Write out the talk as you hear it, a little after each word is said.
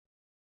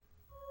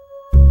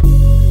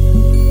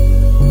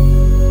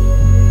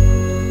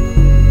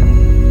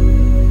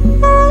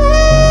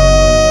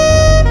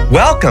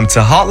Welcome to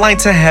Hotline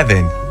to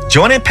Heaven.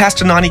 Joining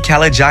Pastor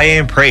Nony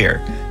in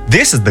prayer.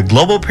 This is the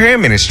Global Prayer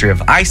Ministry of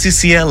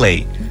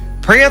ICCLA.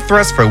 Prayer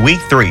thrust for week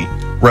 3.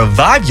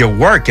 Revive your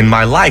work in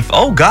my life,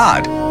 oh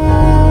God.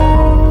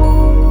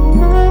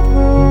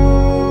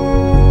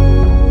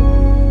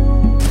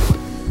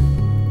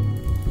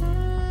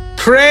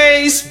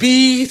 Praise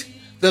be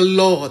the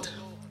Lord.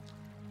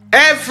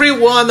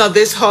 Everyone on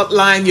this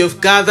hotline, you've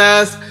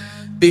gathered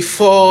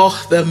before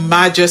the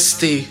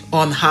Majesty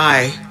on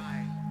high,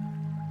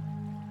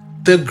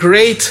 the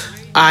great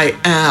I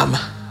am,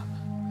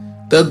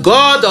 the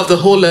God of the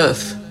whole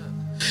earth,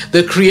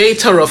 the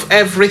creator of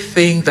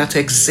everything that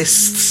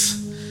exists,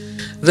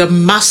 the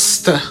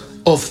master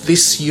of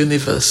this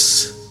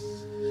universe,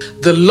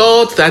 the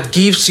Lord that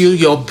gives you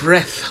your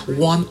breath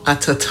one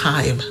at a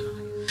time,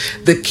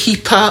 the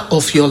keeper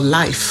of your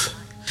life,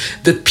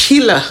 the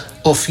pillar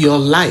of your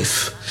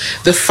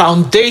life, the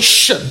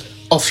foundation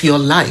of your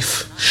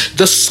life,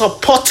 the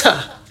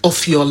supporter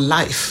of your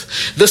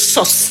life, the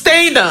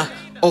sustainer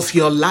of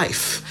your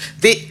life,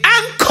 the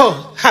anchor,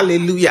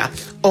 hallelujah,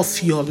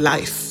 of your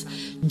life.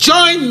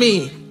 Join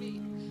me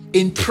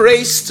in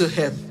praise to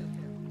him,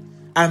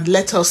 and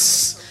let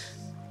us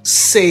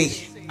say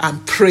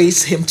and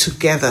praise him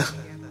together.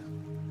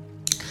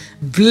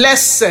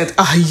 Blessed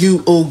are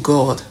you, O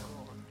God,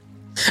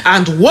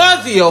 and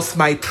worthy of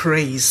my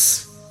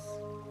praise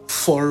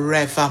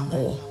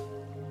forevermore.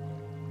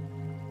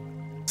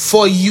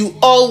 For you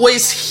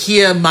always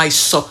hear my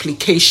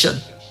supplication,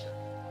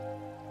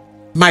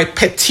 my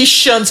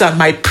petitions and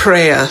my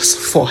prayers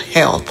for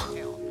help.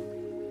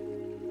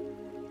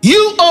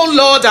 You, O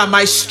Lord, are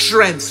my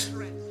strength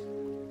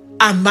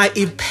and my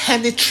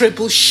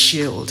impenetrable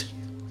shield.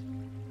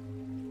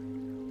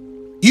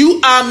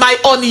 You are my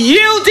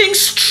unyielding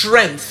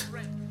strength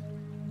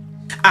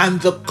and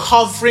the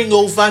covering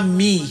over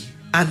me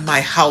and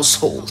my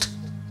household.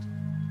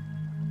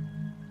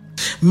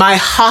 My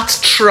heart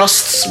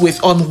trusts with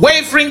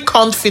unwavering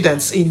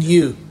confidence in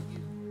you,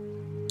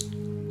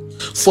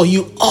 for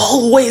you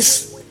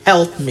always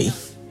help me.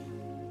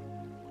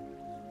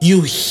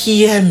 You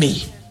hear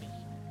me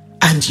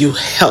and you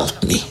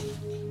help me.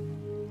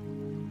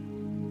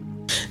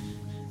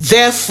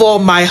 Therefore,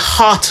 my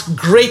heart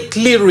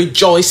greatly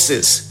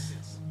rejoices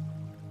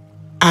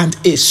and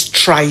is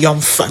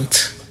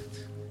triumphant.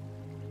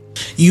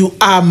 You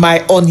are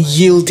my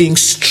unyielding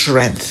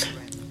strength,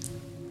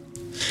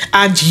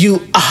 and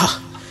you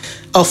are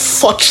a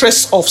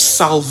fortress of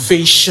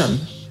salvation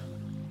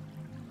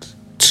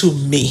to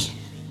me.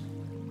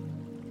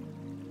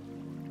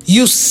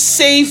 You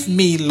save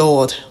me,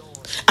 Lord,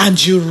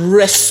 and you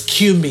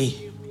rescue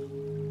me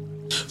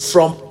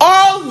from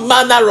all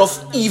manner of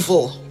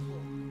evil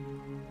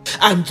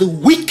and the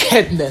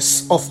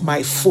wickedness of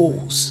my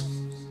foes.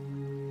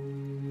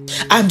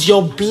 And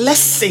your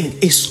blessing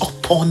is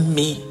upon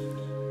me.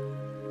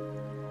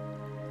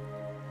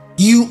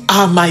 You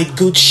are my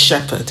good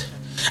shepherd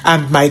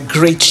and my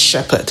great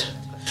shepherd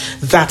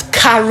that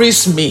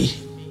carries me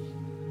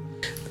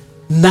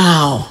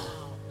now,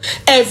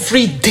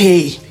 every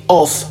day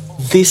of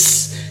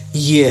this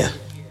year.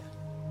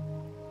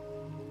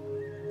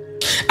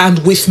 And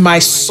with my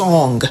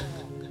song,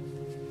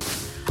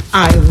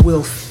 I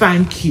will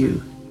thank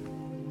you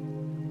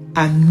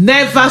and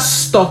never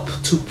stop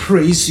to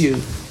praise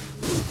you.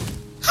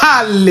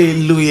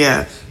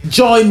 Hallelujah.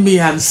 Join me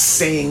and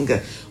sing.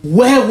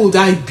 Where would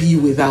I be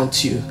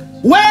without you?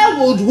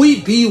 Where would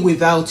we be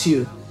without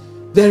you?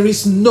 There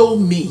is no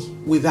me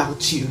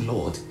without you,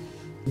 Lord.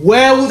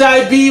 Where would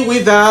I be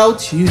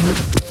without you?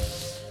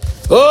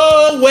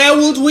 Oh, where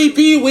would we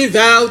be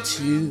without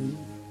you?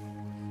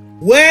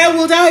 Where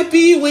would I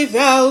be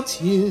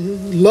without you?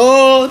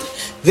 Lord,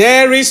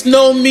 there is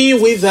no me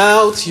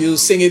without you.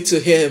 Sing it to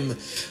him.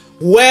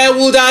 Where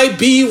would I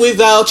be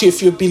without you?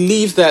 If you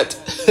believe that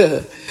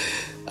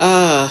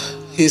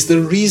he's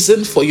the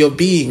reason for your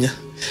being,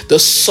 the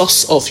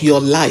source of your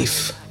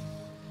life.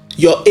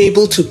 You're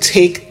able to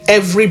take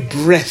every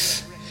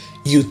breath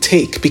you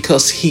take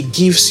because he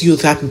gives you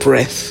that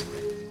breath.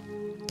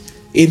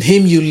 In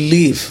him you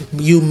live,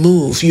 you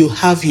move, you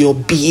have your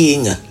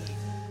being.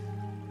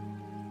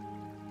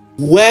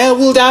 Where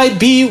would I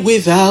be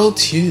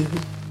without you?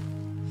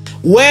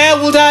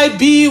 Where would I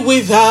be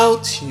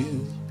without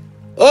you?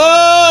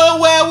 Oh,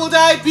 where would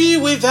I be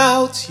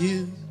without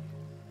you?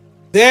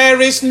 There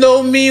is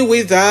no me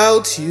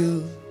without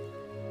you.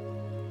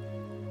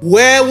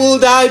 Where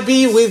would I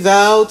be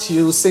without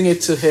you? Sing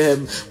it to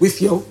him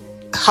with your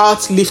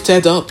heart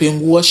lifted up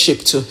in worship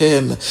to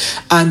him,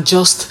 and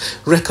just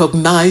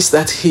recognize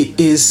that he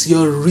is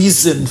your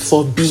reason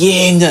for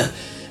being,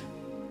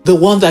 the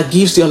one that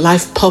gives your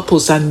life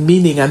purpose and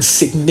meaning and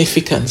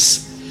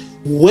significance.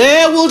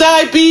 Where would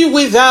I be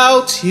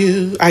without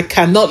you? I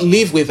cannot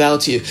live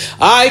without you.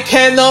 I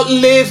cannot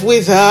live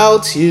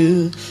without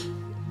you.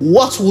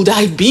 What would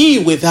I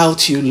be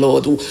without you,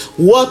 Lord?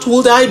 What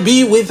would I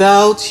be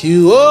without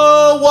you?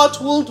 Oh,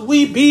 what would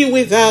we be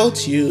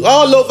without you?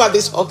 All over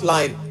this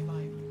hotline.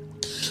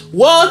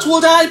 What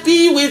would I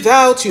be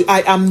without you?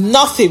 I am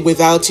nothing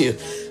without you.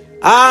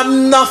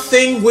 I'm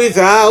nothing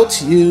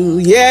without you.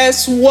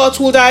 Yes, what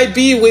would I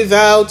be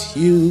without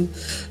you?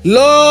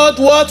 Lord,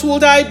 what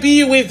would I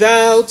be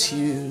without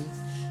you?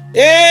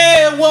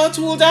 Hey, what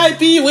would I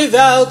be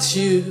without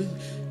you?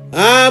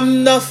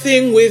 I'm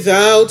nothing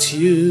without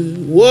you.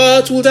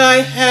 What would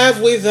I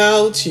have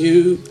without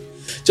you?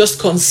 Just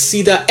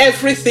consider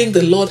everything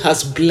the Lord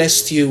has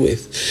blessed you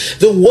with.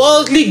 The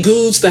worldly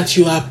goods that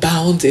you are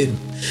bound in.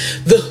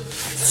 The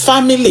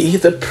family,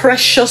 the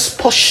precious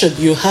portion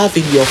you have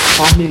in your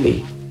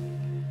family.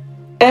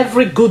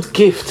 Every good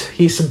gift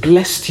He's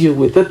blessed you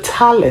with. The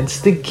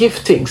talents, the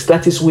giftings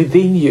that is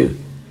within you.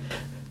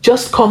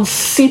 Just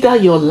consider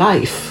your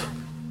life.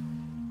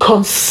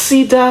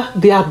 Consider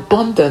the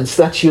abundance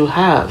that you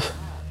have.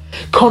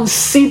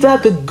 Consider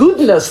the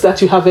goodness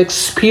that you have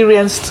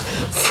experienced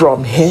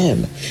from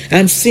Him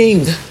and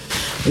sing,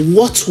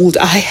 what would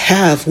I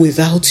have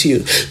without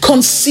you?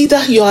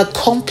 Consider your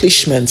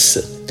accomplishments,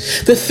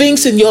 the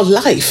things in your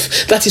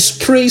life that is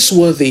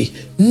praiseworthy,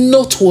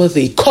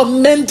 noteworthy,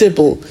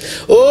 commendable.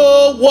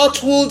 Oh,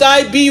 what would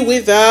I be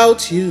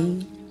without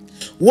you?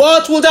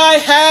 What would I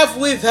have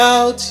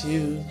without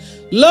you?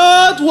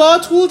 Lord,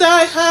 what would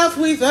I have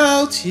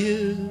without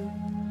you?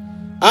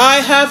 I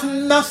have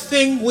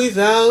nothing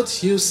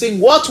without you. Sing,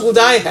 what would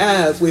I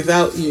have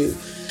without you?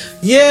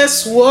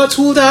 Yes, what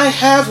would I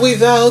have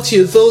without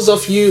you? Those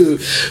of you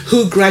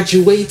who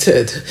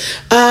graduated,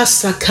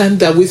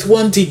 Sakanda, with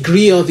one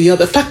degree or the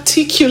other,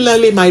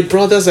 particularly my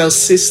brothers and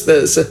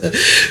sisters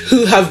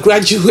who have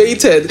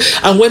graduated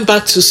and went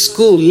back to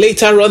school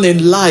later on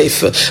in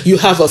life. You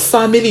have a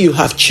family, you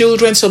have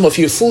children, some of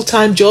you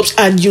full-time jobs,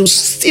 and you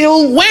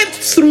still went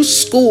through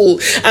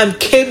school and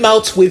came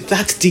out with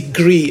that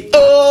degree.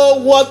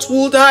 Oh, what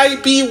would I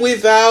be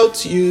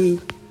without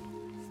you?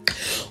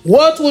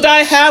 What would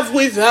I have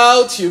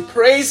without you?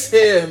 Praise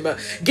Him.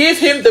 Give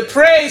Him the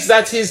praise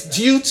that is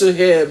due to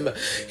Him.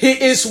 He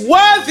is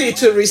worthy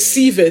to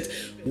receive it.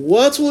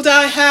 What would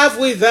I have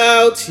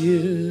without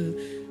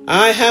you?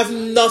 I have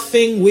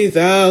nothing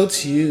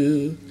without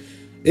you.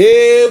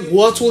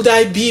 What would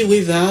I be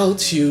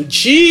without you?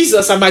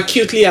 Jesus, I'm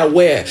acutely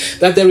aware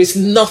that there is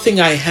nothing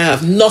I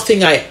have,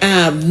 nothing I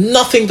am,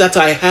 nothing that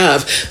I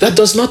have that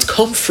does not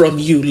come from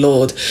you,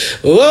 Lord.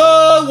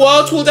 Oh,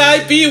 what would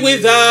I be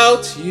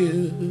without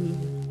you?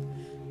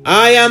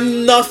 I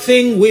am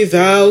nothing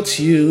without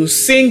you.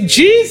 Sing,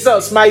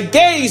 Jesus, my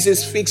gaze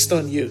is fixed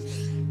on you.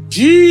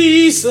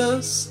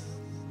 Jesus,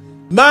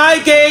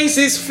 my gaze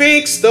is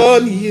fixed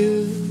on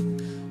you.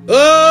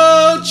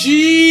 Oh,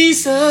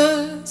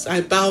 Jesus,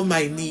 I bow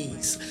my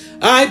knees.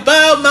 I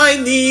bow my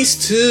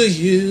knees to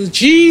you.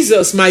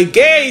 Jesus, my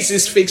gaze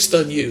is fixed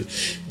on you.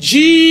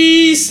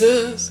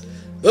 Jesus,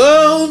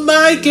 oh,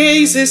 my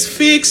gaze is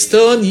fixed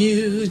on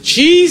you.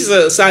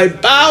 Jesus, I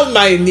bow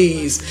my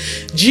knees.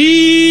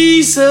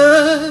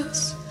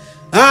 Jesus,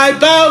 I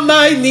bow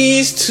my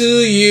knees to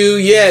you.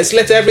 Yes,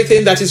 let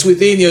everything that is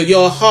within you,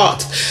 your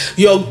heart,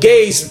 your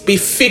gaze be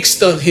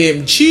fixed on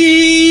Him.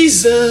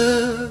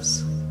 Jesus,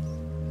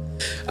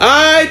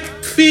 I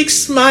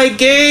fix my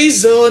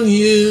gaze on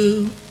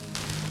you.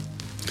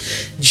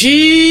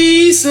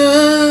 Jesus,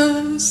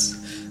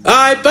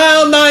 I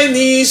bow my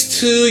knees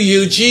to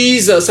you.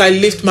 Jesus, I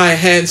lift my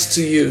hands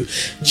to you.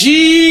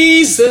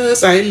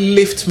 Jesus, I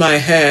lift my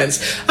hands.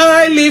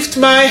 I lift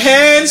my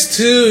hands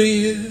to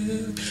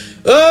you.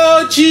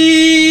 Oh,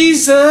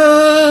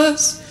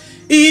 Jesus,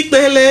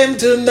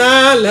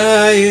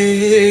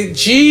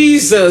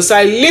 Jesus,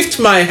 I lift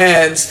my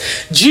hands.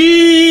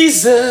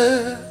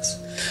 Jesus,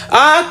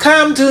 I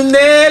come to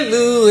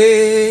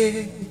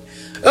Nelue.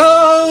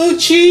 Oh,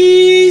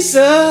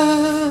 Jesus,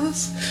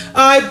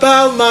 I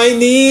bow my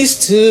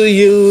knees to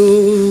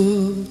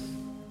you.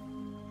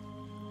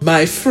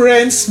 My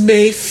friends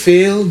may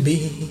fail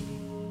me.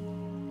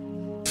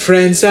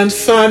 Friends and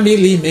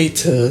family may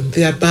turn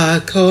their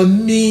back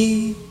on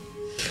me.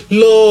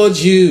 Lord,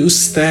 you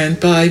stand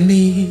by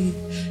me.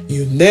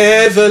 You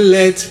never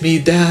let me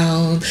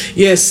down.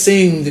 Yes,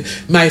 sing.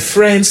 My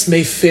friends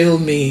may fail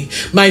me.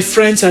 My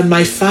friends and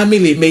my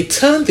family may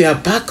turn their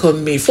back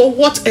on me for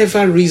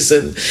whatever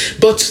reason.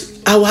 But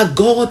our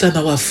God and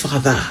our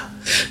Father,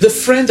 the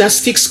friend that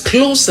sticks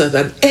closer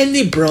than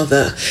any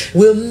brother,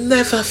 will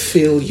never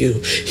fail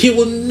you. He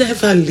will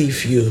never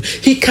leave you.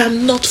 He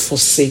cannot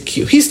forsake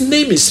you. His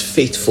name is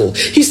faithful.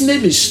 His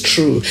name is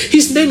true.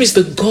 His name is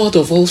the God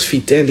of all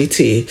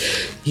fidelity.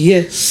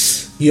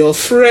 Yes, your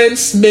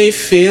friends may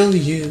fail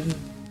you.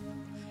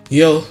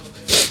 Your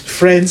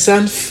friends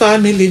and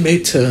family may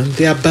turn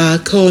their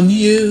back on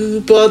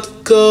you,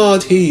 but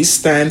God, He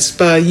stands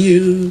by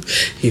you.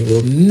 He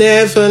will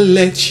never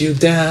let you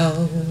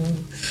down.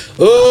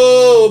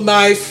 Oh,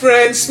 my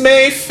friends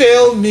may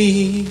fail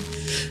me.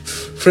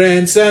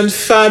 Friends and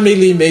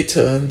family may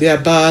turn their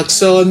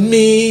backs on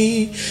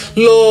me.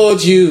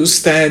 Lord, you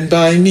stand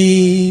by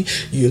me.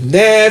 You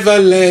never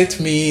let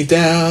me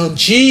down.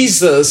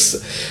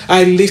 Jesus,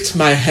 I lift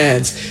my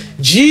hands.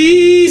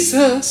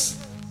 Jesus,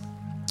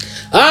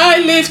 I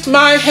lift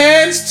my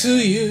hands to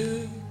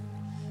you.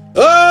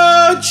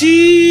 Oh,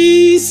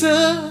 Jesus,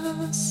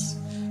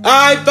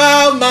 I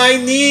bow my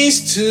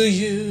knees to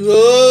you,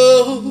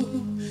 oh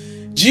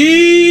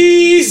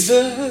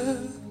Jesus.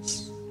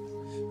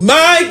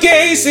 My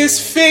gaze is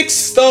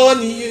fixed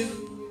on you,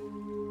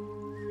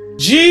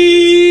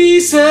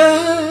 Jesus.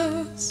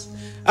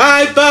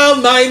 I bow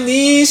my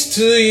knees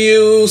to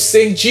you.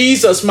 Sing,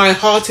 Jesus, my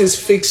heart is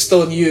fixed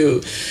on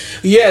you.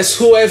 Yes,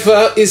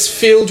 whoever is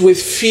filled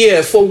with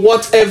fear for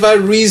whatever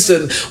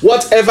reason,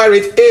 whatever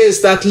it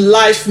is that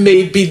life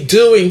may be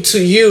doing to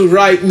you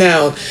right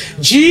now,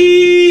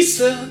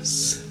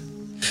 Jesus,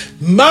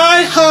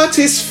 my heart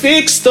is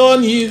fixed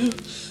on you.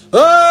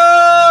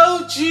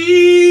 Oh,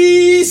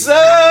 Jesus,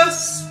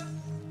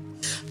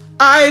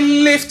 I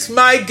lift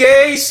my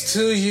gaze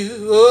to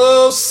you.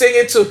 Oh, sing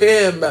it to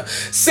him.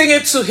 Sing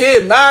it to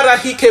him.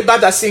 Arahike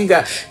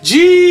Badasinga.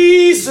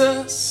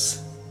 Jesus,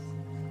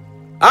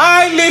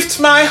 I lift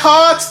my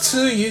heart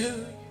to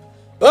you.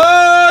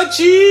 Oh,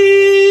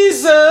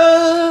 Jesus,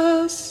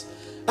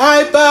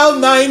 I bow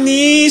my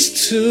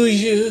knees to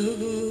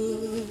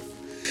you.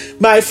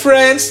 My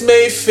friends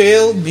may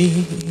fail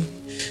me.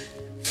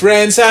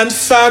 Friends and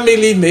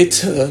family may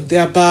turn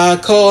their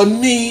back on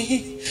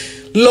me.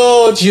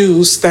 Lord,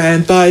 you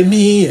stand by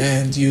me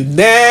and you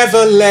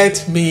never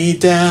let me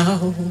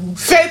down.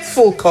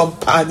 Faithful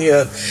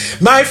companion,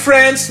 my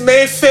friends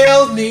may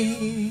fail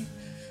me.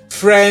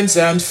 Friends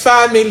and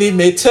family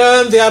may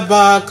turn their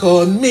back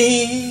on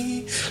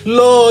me.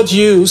 Lord,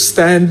 you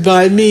stand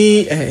by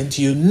me and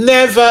you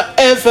never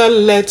ever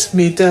let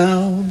me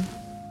down.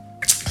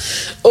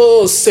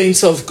 Oh,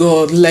 saints of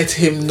God, let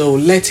him know,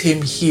 let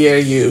him hear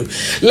you.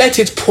 Let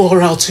it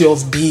pour out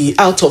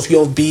out of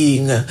your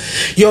being,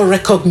 your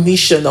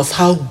recognition of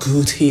how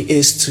good he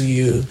is to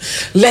you.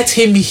 Let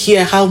him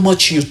hear how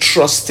much you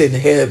trust in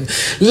him.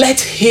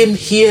 Let him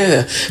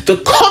hear the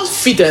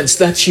confidence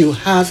that you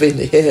have in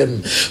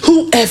him.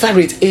 Whoever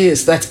it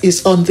is that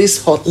is on this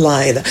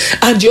hotline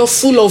and you're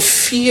full of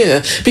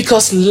fear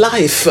because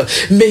life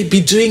may be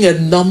doing a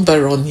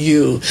number on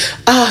you.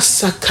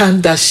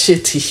 Sakanda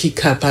sheti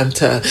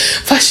hikabanta.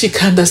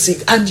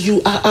 And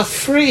you are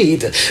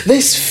afraid.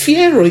 There's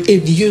fear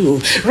in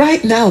you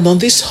right now on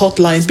this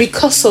hotline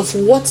because of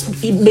what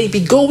may be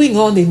going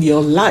on in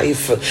your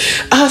life.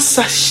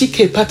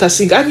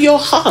 And your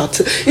heart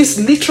is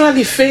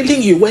literally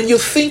failing you when you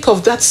think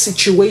of that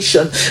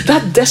situation,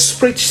 that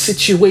desperate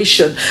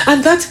situation,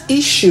 and that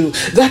issue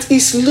that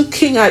is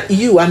looking at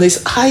you and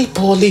is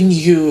eyeballing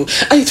you,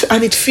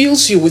 and it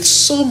fills you with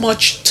so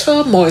much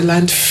turmoil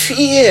and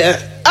fear.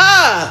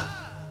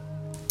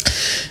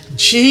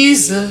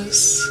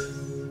 Jesus,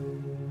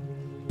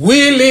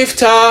 we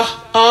lift our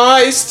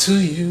eyes to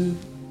you.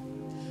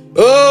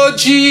 Oh,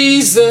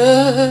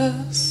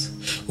 Jesus,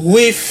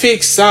 we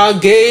fix our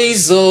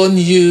gaze on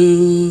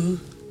you.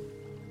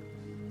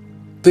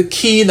 The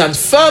keen and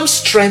firm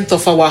strength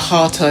of our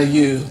heart are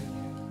you.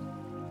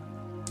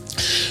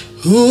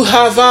 Who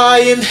have I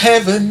in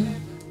heaven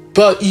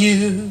but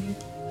you?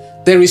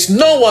 There is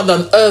no one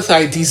on earth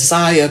I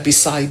desire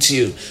besides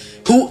you.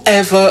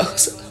 Whoever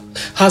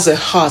has a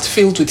heart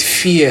filled with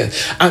fear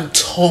and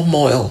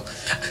turmoil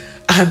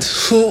and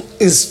who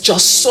is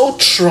just so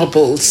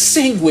troubled,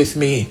 sing with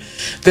me.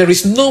 There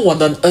is no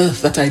one on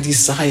earth that I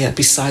desire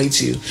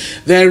besides you.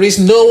 There is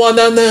no one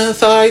on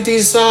earth I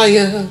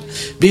desire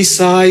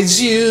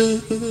besides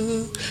you.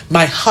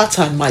 My heart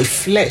and my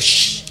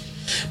flesh,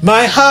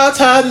 my heart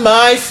and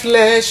my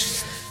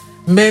flesh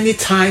many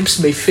times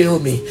may fail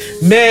me,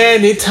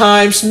 many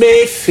times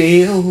may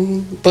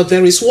fail, but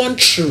there is one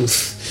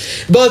truth.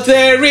 But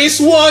there is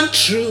one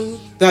truth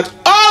that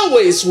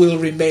always will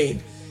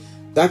remain.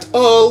 That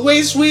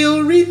always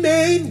will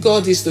remain.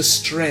 God is the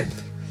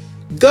strength.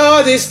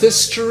 God is the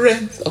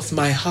strength of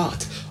my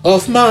heart,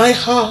 of my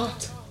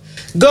heart.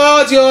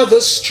 God, you're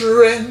the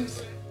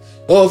strength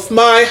of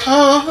my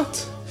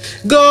heart.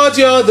 God,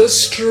 you're the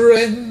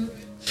strength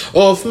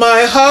of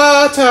my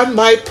heart and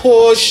my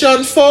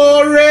portion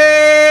forever.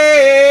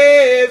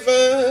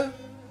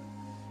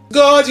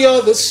 God,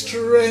 you're the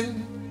strength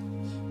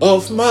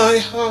of my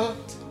heart.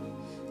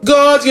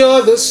 God,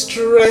 you're the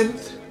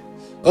strength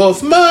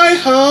of my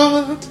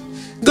heart.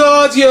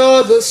 God,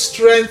 you're the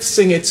strength.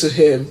 Sing it to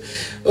him.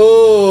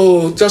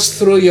 Oh, just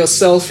throw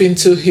yourself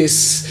into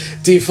his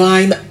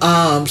divine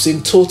arms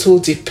in total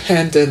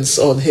dependence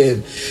on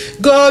him.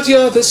 God,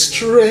 you're the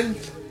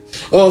strength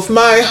of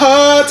my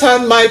heart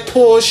and my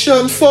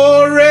portion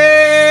forever.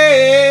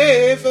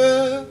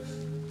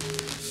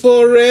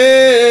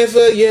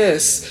 Forever,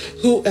 yes.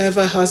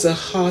 Whoever has a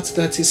heart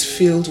that is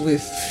filled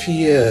with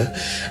fear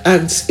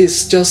and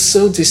is just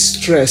so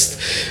distressed,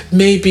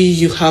 maybe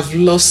you have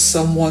lost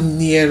someone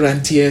near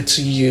and dear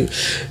to you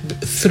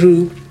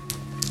through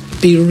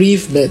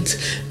bereavement.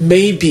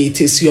 Maybe it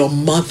is your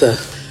mother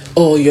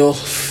or your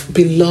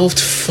beloved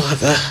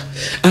father,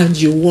 and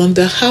you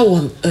wonder, how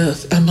on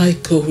earth am I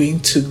going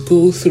to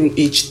go through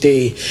each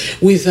day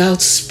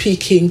without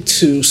speaking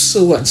to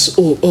so and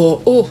so? Or,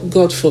 oh,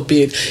 God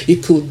forbid,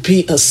 it could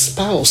be a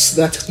spouse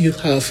that you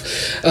have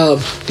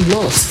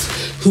lost,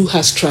 who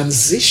has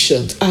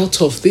transitioned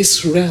out of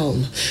this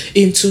realm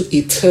into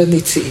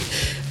eternity.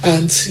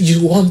 And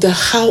you wonder,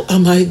 how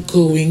am I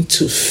going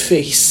to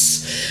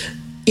face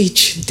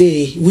each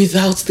day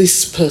without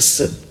this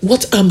person?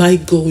 What am I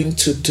going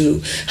to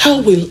do?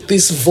 How will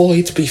this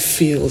void be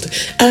filled?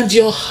 And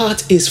your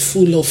heart is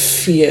full of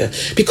fear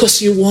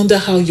because you wonder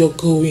how you're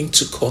going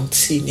to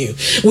continue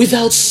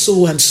without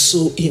so and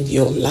so in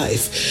your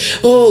life.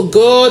 Oh,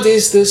 God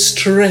is the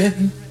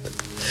strength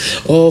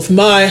of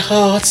my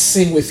heart.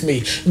 Sing with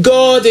me.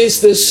 God is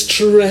the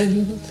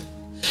strength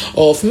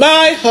of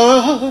my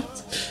heart.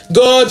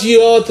 God,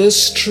 you're the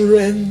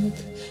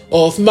strength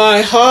of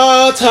my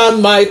heart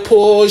and my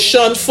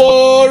portion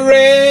forever.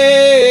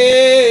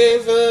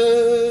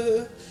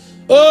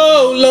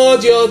 Oh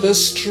Lord, you're the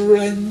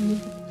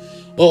strength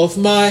of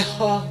my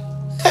heart.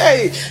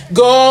 Hey,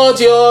 God,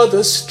 you're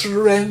the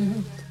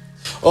strength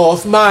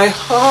of my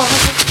heart.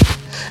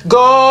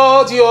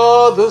 God,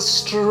 you're the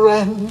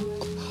strength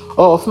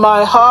of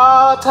my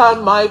heart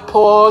and my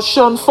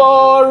portion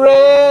forever.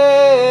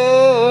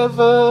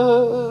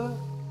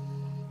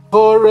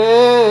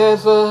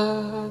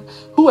 Forever.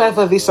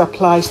 Whoever this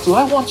applies to,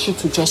 I want you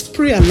to just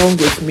pray along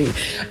with me.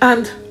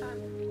 And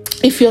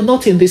if you're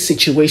not in this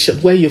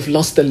situation where you've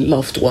lost a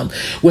loved one,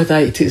 whether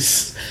it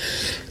is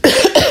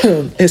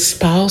a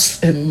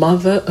spouse, a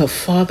mother, a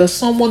father,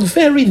 someone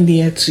very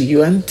near to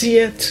you and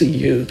dear to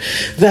you,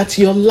 that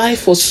your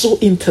life was so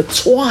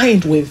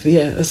intertwined with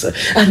theirs,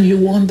 and you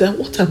wonder,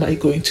 what am I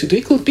going to do?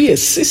 It could be a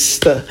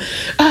sister,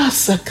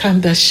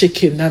 Sakanda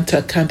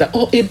Shekinanta Kanda,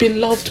 or a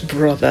beloved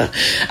brother,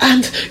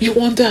 and you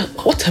wonder,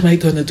 what am I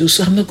going to do?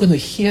 So I'm not going to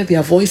hear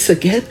their voice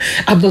again.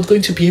 I'm not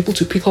going to be able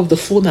to pick up the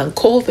phone and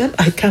call them.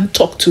 I can't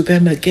talk to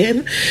them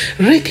again.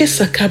 Reke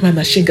Sakama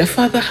Nashinga,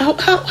 Father, how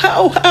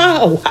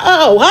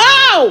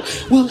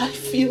will I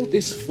feel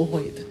this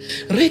void?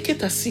 Listen,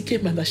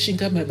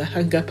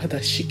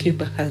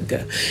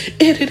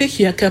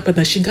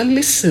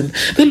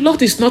 the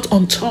Lord is not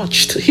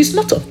untouched. He's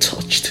not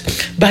untouched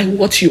by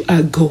what you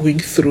are going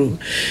through.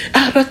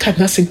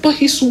 But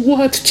His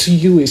word to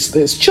you is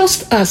this: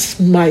 just as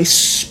my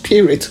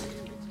spirit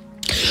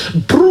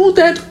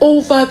brooded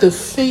over the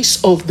face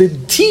of the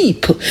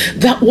deep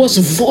that was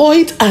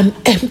void and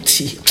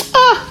empty,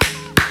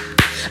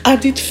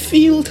 and it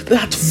filled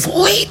that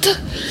void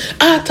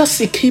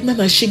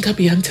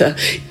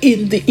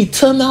in the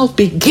eternal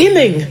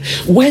beginning,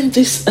 when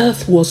this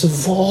earth was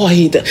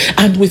void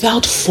and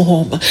without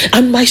form,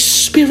 and my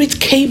spirit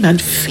came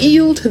and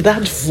filled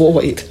that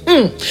void.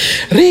 I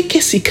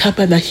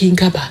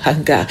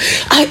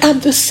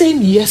am the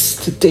same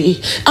yesterday,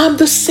 I'm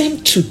the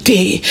same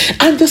today,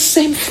 and the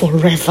same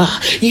forever.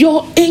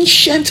 Your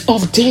Ancient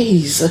of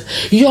Days,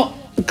 your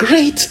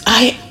great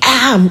I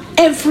am,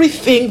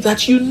 everything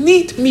that you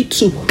need me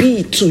to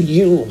be to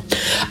you.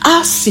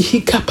 I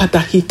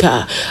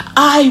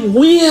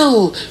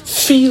will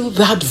fill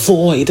that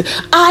void.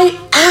 I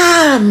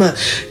am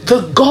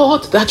the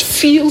God that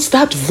fills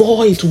that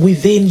void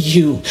within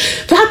you.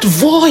 That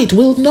void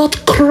will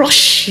not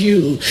crush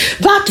you.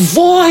 That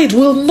void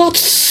will not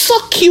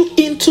suck you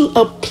into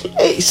a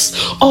place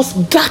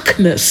of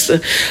darkness.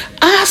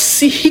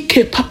 Says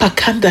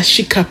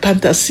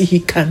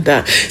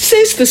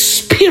the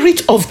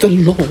Spirit of the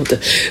Lord.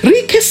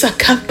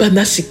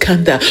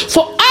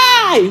 For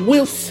I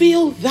will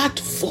fill that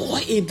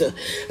void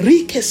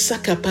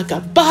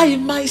by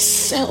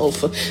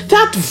myself.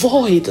 That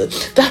void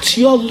that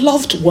your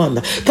loved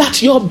one,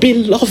 that your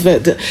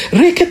beloved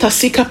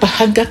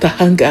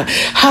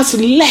has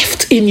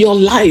left in your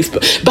life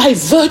by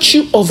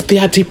virtue of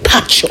their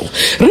departure.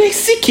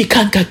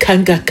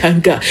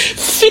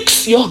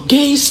 Fix your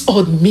gaze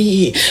on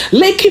me.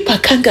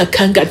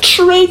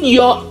 Train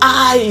your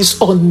eyes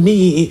on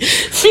me.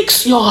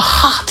 Fix your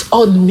heart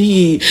on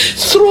me.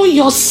 Throw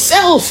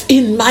yourself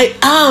in my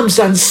arms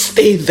and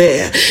stay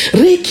there. For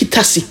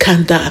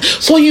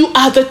you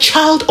are the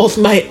child of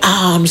my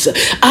arms, and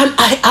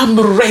I am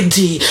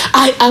ready.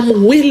 I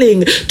am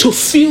willing to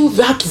fill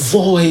that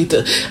void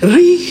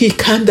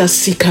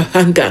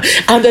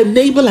and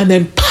enable and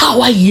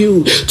empower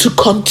you to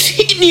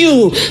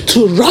continue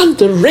to run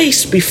the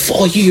race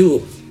before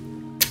you,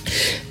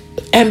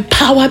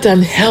 empowered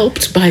and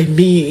helped by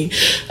me.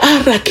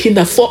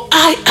 For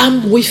I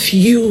am with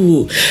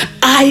you.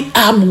 I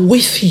am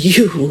with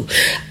you.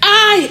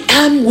 I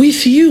am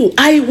with you.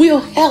 I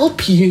will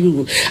help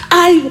you.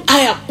 I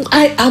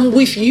am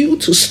with you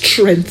to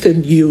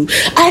strengthen you.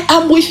 I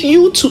am with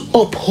you to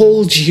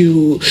uphold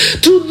you.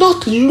 Do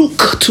not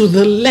look to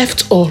the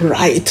left or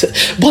right,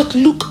 but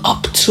look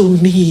up to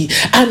me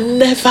and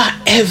never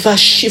ever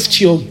shift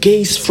your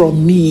gaze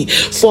from me,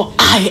 for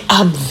I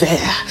am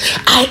there.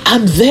 I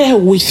am there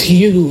with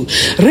you.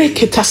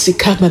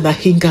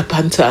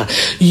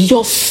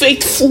 Your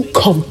faithful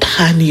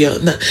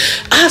companion.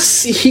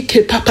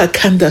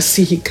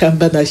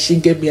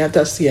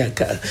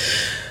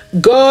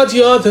 God,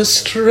 you're the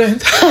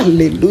strength,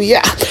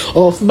 hallelujah,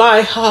 of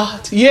my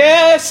heart.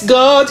 Yes,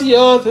 God,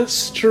 you're the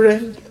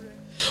strength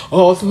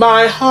of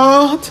my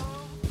heart.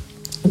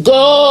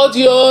 God,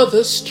 you're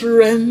the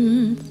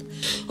strength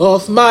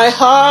of my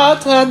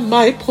heart and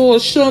my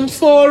portion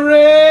forever.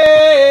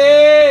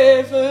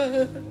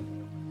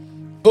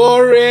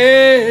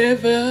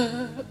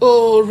 forever.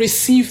 Oh,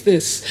 receive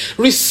this.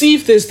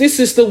 Receive this.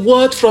 This is the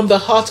word from the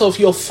heart of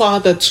your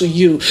Father to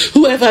you,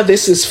 whoever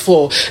this is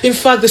for. In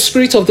fact, the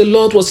Spirit of the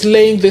Lord was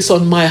laying this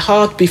on my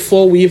heart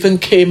before we even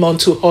came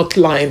onto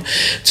Hotline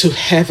to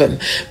Heaven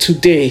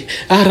today.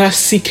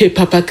 Arasike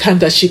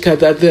papakanda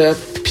shikada, the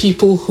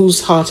people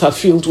whose hearts are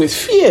filled with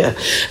fear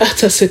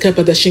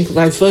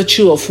by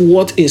virtue of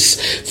what is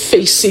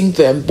facing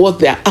them, what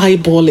they're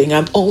eyeballing,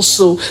 and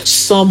also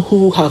some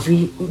who have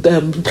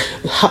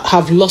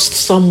lost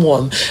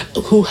someone,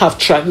 those who have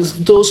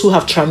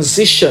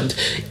transitioned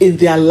in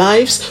their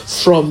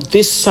lives from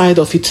this side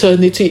of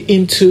eternity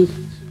into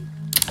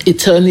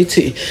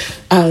eternity,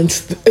 and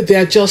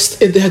they're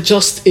just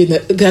in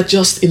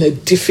a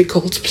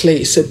difficult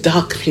place, a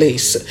dark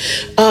place.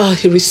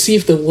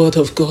 Receive the word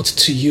of God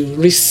to you.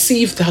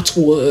 Receive that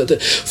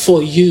word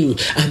for you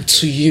and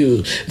to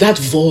you. That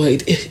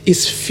void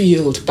is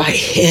filled by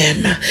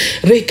Him.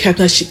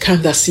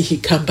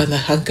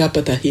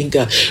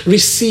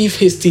 Receive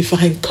His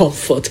divine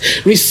comfort.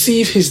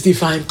 Receive His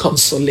divine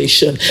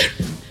consolation.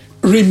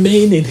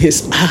 Remain in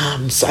His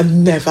arms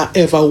and never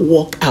ever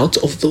walk out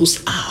of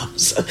those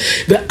arms.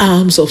 The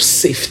arms of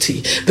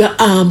safety, the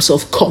arms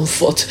of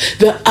comfort,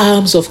 the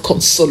arms of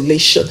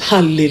consolation.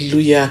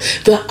 Hallelujah.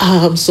 The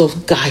arms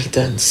of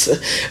guidance.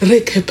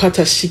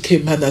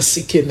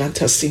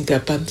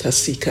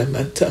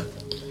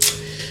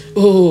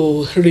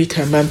 Oh,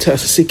 Rika Manta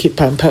Siki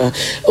Pampa.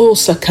 Oh,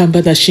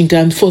 Sakamba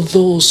Nashingan, for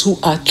those who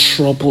are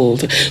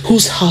troubled,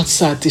 whose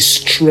hearts are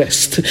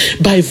distressed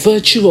by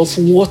virtue of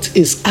what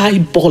is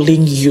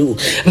eyeballing you.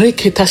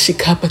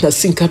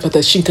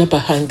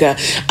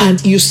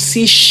 And you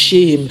see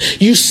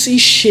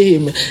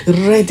shame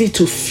ready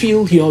to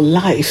fill your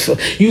life.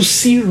 You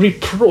see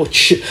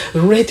reproach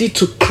ready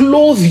to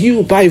clothe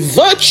you by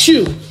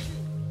virtue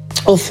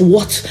of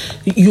what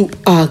you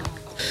are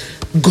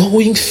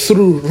going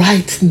through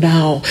right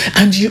now,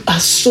 and you are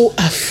so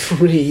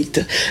afraid.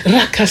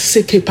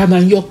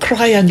 And your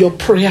cry and your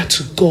prayer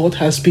to God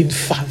has been,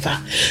 Father,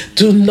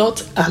 do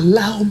not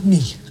allow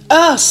me,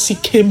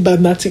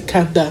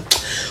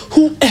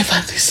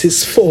 whoever this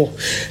is for.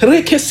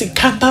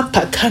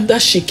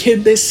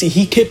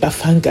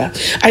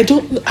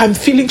 I'm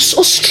feeling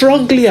so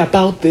strongly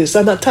about this,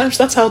 and at times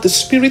that's how the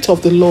Spirit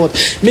of the Lord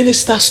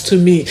ministers to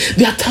me.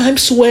 There are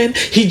times when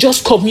He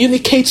just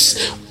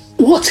communicates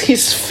what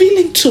He's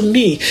feeling to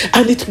me,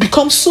 and it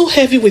becomes so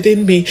heavy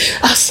within me.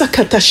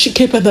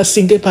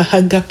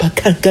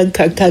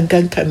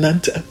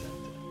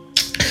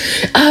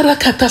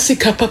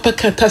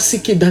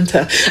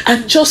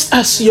 And just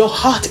as your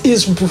heart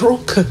is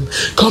broken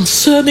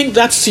concerning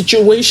that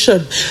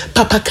situation,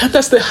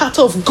 Papakandas, the heart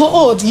of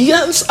God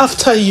yearns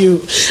after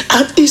you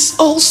and is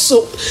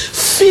also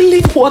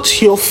feeling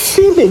what you're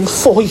feeling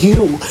for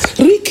you.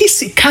 Riki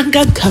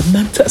sikanga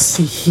kamanta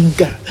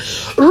sihinga.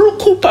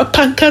 Ruku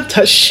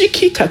papankanta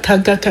shiki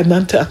kakanga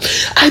kananta.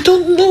 I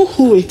don't know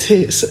who it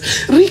is.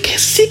 Riki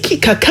siki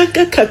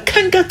kakanga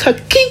kakanga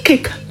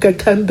kakinke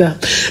kakanda.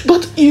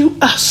 But you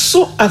are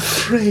so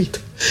afraid,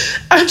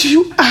 and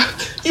you've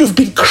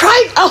been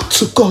crying out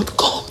to God.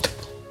 God,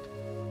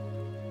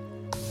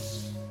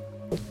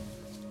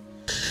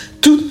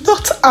 do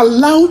not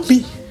allow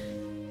me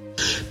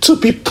to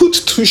be put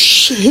to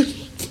shame.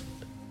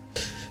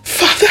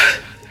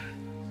 Father,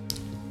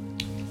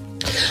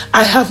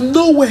 I have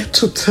nowhere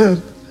to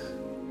turn.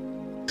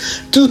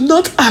 Do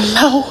not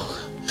allow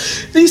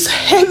this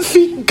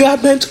heavy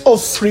garment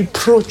of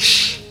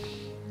reproach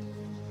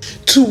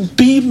to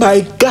be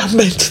my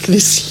garment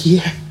this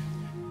year.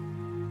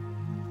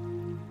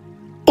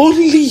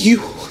 Only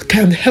you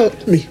can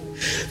help me.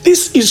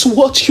 This is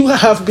what you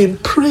have been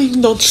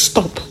praying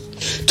non-stop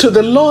to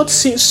the Lord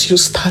since you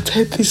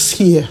started this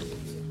year.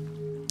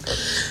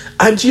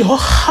 And your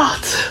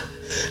heart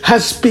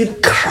has been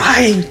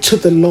crying to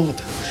the Lord.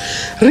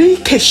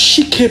 Rike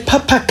shike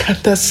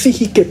papakanda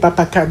sihike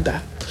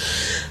papakanda.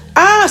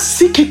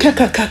 Sike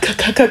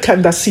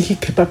kakakakakakanda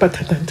sihike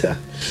papakanda.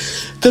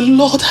 The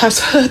Lord has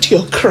heard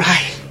your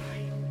cry.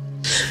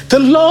 The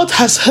Lord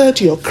has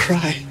heard your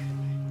cry.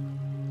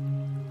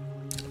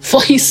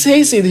 For He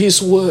says in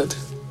His word,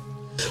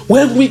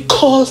 when we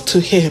call to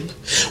Him,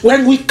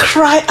 when we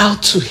cry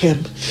out to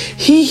Him,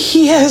 He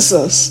hears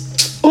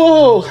us.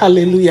 Oh,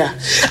 hallelujah.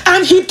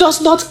 And He does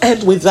not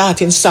end with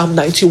that. In Psalm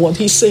 91,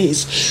 He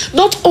says,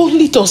 not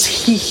only does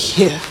He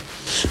hear,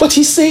 but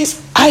He says,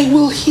 I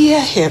will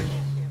hear him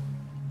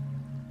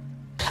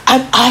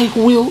and I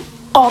will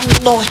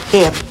honor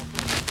him.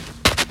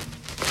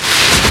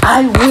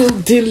 I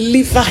will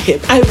deliver him.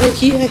 I will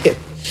hear him.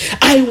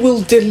 I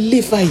will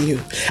deliver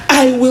you.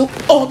 I will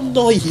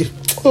honor you.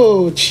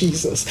 Oh,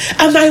 Jesus.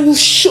 And I will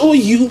show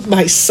you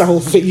my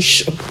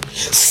salvation.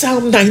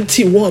 Psalm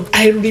 91,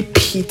 I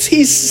repeat,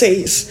 He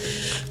says,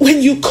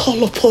 when you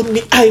call upon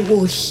me, I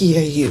will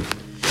hear you.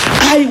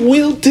 I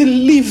will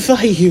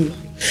deliver you.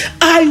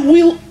 I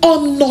will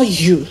honor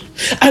you.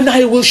 And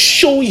I will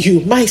show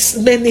you my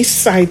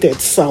many-sided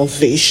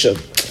salvation.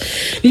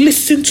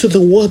 Listen to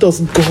the word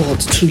of God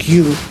to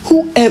you,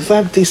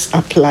 whoever this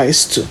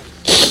applies to.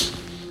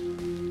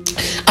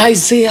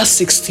 Isaiah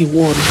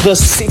 61, verse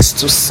 6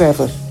 to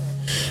 7.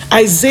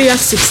 Isaiah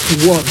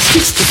 61,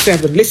 6 to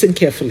 7. Listen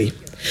carefully.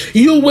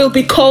 You will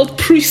be called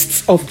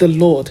priests of the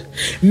Lord,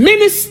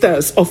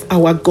 ministers of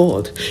our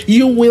God.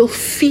 You will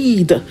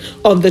feed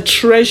on the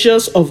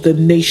treasures of the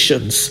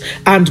nations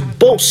and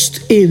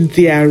boast in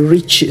their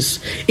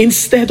riches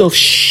instead of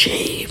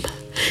shame.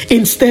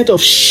 Instead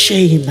of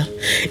shame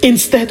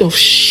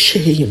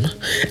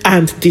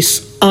and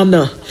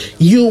dishonor,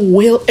 you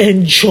will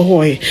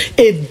enjoy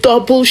a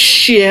double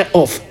share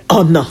of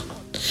honor.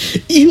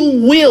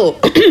 You will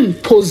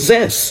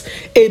possess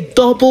a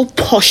double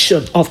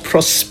portion of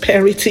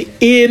prosperity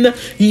in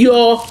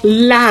your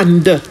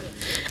land,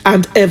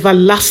 and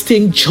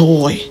everlasting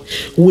joy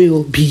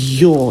will be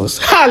yours.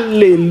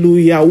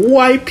 Hallelujah.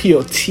 Wipe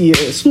your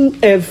tears.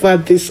 Whoever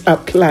this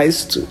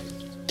applies to,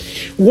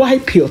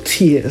 wipe your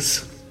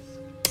tears.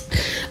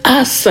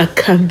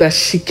 Asakanda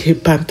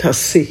shike banta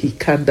sehi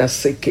kanda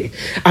seke,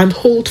 and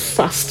hold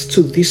fast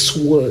to this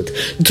word.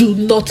 Do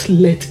not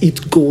let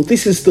it go.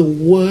 This is the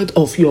word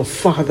of your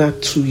Father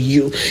to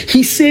you.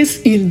 He says,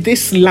 in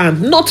this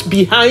land, not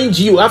behind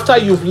you after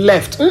you've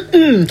left.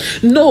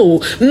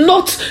 No,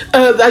 not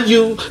that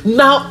you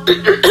now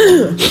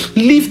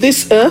leave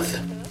this earth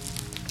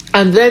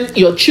and then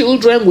your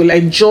children will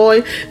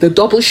enjoy the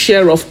double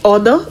share of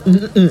honor.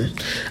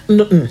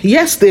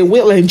 Yes, they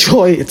will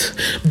enjoy it.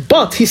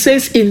 But he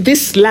says, in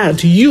this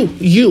land,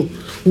 you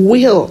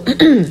will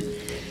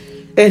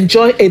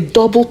enjoy a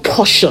double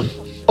portion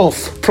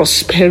of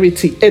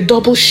prosperity, a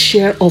double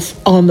share of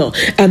honor,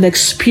 and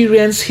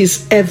experience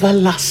his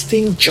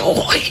everlasting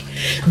joy.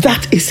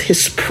 That is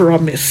his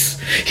promise,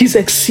 his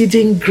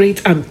exceeding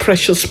great and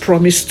precious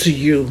promise to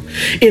you.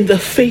 In the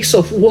face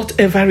of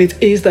whatever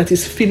it is that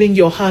is filling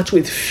your heart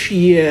with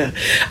fear,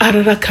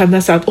 and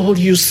all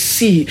you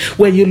see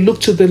when you look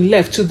to the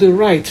left, to the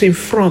right, in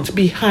front,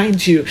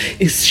 behind you,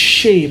 is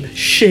shame,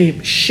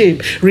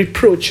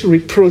 reproach.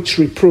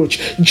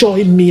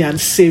 Join me and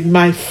say,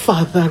 my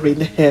Father in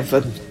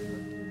heaven,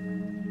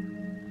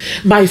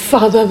 my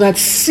Father that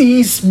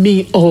sees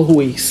me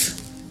always,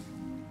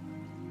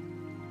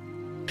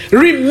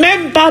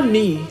 remember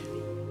me,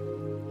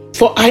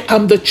 for I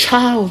am the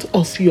child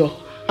of your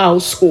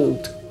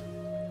household,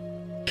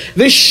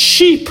 the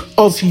sheep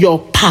of your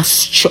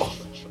pasture.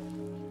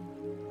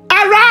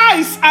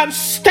 Arise and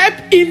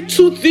step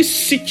into this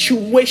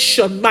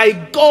situation, my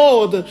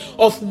God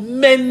of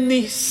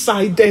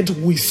many-sided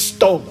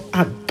wisdom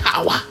and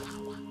power,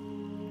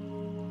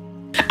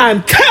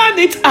 and turn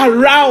it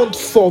around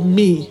for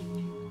me.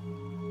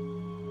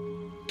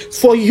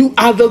 For you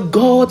are the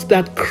God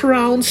that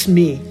crowns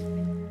me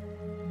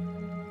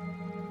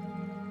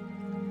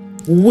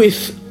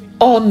with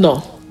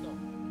honor,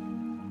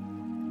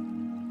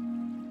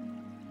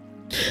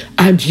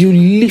 and you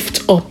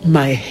lift up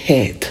my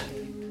head.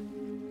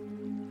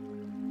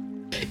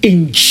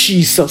 In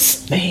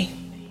Jesus' name.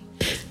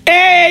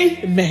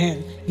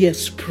 Amen.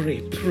 Yes,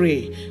 pray.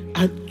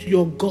 And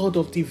your God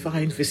of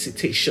divine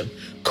visitation,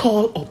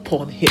 call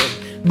upon him.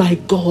 My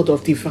God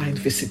of divine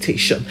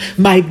visitation,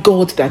 my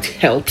God that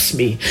helps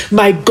me,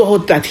 my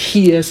God that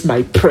hears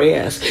my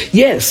prayers.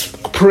 Yes,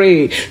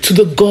 pray to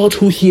the God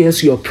who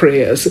hears your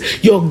prayers,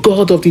 your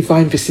God of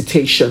divine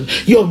visitation,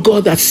 your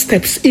God that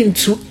steps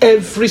into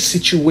every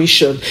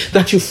situation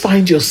that you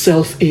find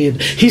yourself in.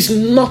 He's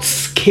not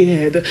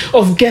scared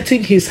of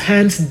getting his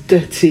hands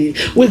dirty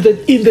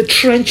in the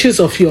trenches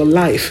of your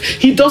life.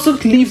 He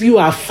doesn't leave you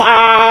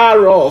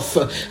afar off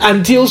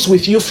and deals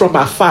with you from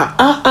afar.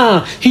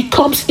 He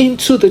comes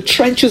into the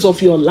trenches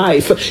of your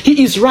life.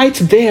 He is right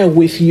there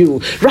with you,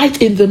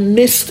 right in the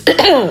midst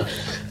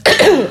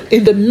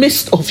in the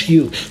midst of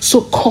you.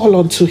 So call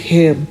unto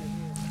him.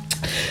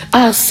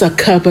 Yes,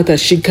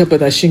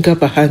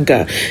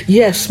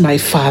 my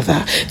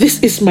Father, this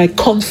is my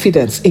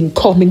confidence in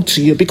coming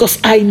to you, because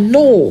I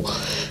know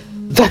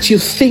that you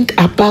think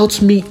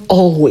about me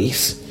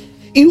always.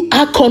 You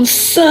are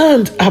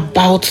concerned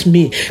about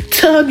me.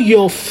 Turn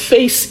your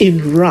face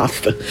in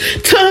wrath.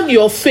 Turn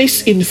your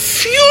face in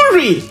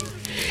fury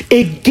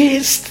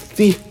against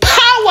the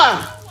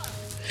power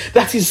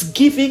that is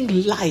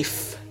giving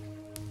life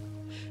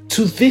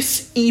to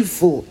this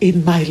evil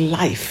in my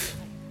life,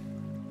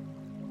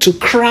 to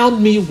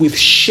crown me with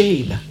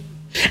shame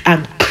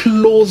and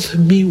clothe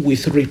me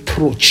with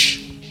reproach.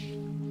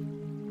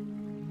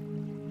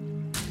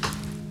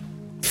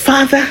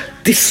 Father,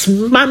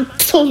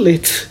 dismantle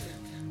it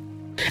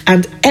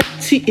and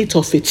empty it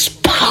of its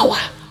power,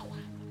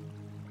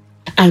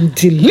 and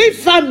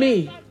deliver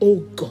me, oh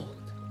God,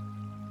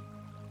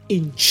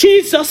 in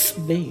Jesus'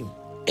 name.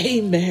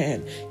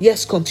 Amen.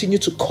 Yes, continue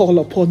to call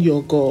upon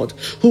your God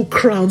who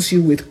crowns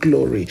you with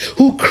glory,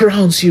 who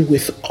crowns you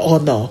with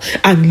honor,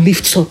 and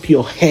lifts up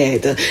your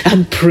head,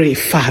 and pray,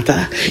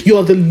 Father, you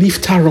are the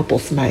lifter up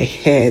of my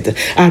head.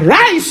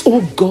 Arise,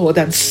 oh God,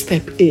 and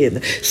step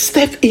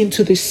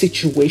into this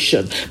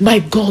situation, my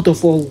God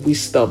of all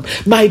wisdom,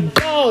 my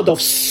God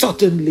of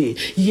suddenly.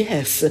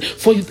 Yes,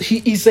 for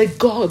he is a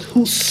God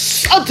who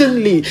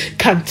suddenly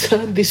can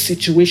turn this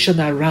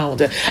situation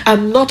around.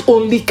 And not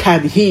only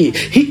can he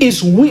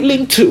is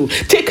willing to.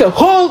 Take a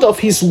hold of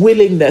his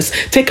willingness.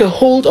 Take a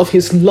hold of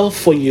his love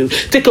for you.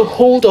 Take a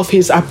hold of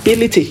his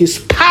ability, his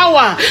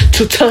power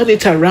to turn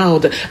it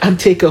around, and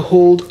take a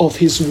hold of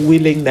his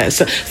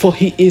willingness. For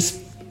he is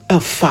a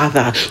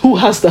father who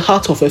has the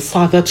heart of a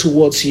father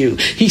towards you.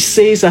 He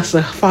says, as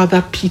a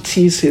father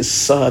pities his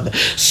son,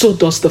 so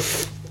does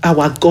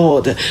our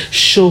God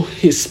show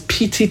his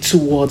pity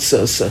towards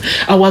us.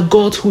 Our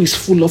God who is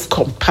full of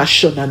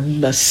compassion and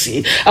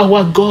mercy.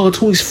 Our God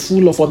who is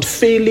full of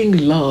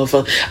unfailing love.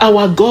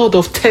 Our God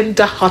of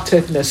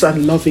tender-heartedness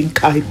and loving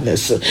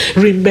kindness.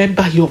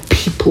 Remember your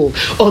people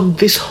on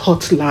this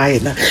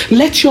hotline.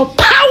 Let your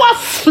power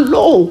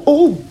flow,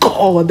 oh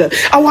God,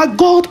 our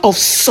God of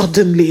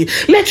suddenly.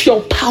 Let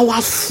your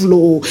power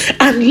flow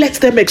and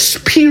let them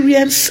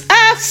experience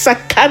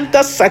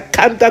sakanda,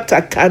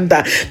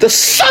 takanda, the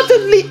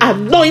suddenly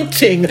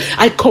anointing.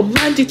 I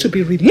command it to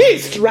be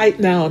released right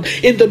now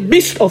in the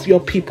midst of your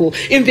people,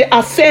 in the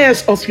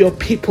affairs of your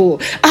people.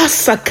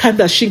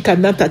 Asakanda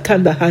shinkanata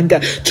kanda hanga,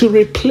 to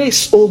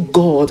replace, oh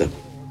God,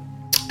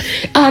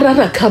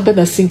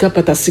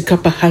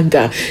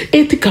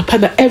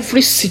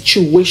 every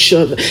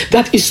situation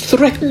that is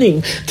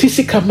threatening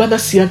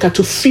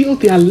to fill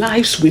their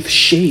lives with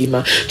shame,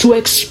 to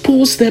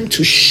expose them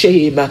to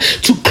shame,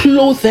 to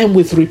clothe them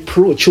with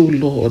reproach, oh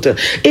Lord. I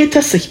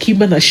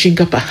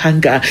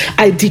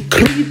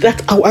decree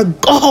that our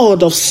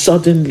God of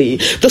suddenly,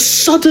 the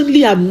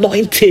suddenly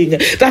anointing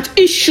that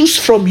issues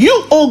from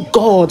you, oh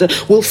God,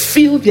 will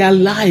fill their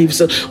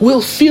lives,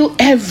 will fill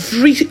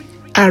every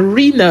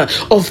arena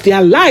of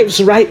their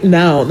lives right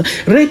now.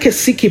 That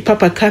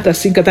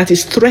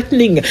is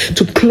threatening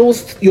to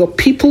clothe your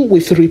people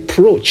with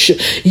reproach.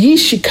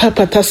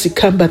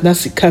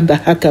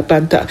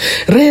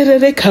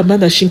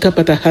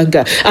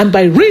 And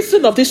by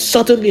reason of this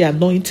suddenly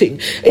anointing,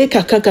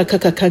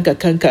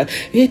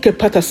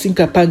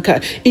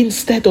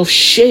 instead of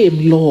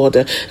shame,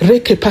 Lord,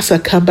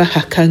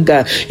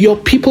 your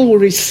people will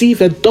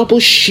receive a double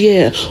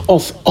share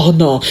of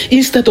honor.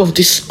 Instead of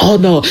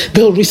dishonor,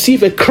 they'll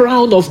receive a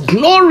crown of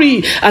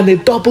glory and a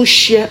double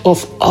share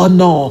of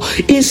honor.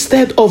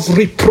 Instead of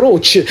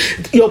reproach,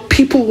 your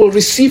people will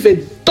receive a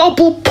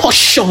double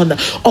portion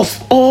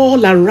of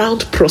all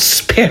around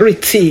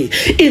prosperity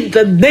in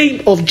the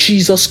name of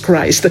Jesus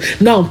Christ.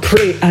 Now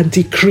pray and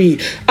decree.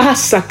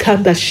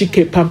 Asakanda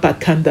shike pampa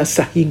kanda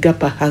sahinga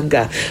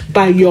pahanga.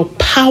 By your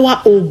power,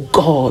 O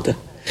God,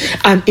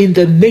 and in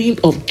the name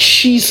of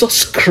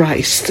Jesus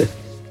Christ,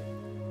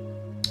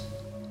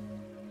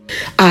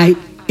 I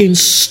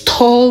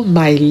install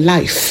my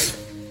life.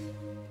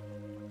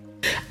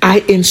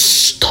 I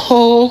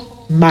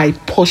install my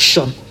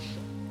portion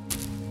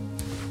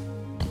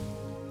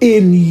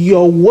in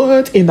your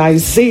word in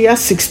Isaiah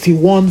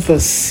 61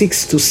 verse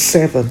 6 to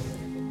 7.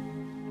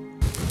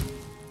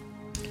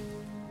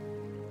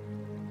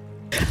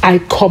 I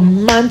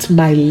command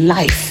my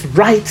life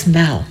right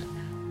now.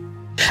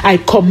 I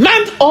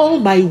command all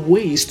my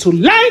ways to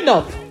line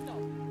up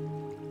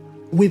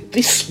with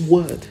this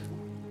word.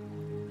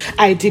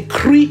 I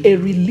decree a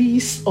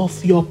release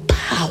of your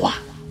power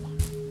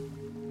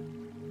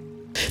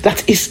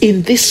that is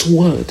in this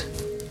word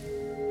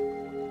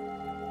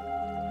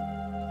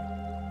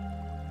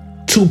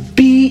to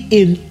be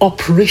in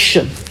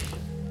operation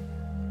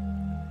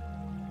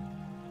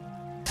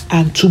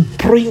and to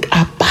bring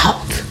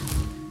about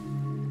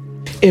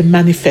a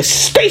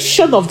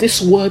manifestation of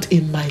this word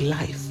in my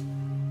life.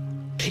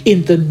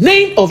 In the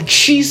name of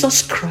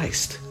Jesus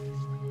Christ,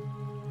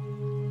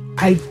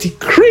 I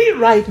decree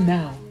right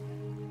now,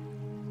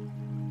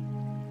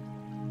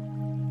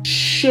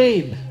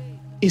 shame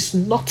is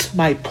not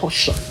my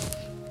portion.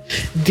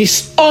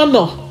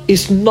 Dishonor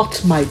is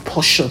not my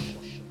portion.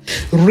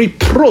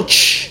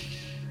 Reproach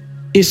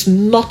is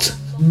not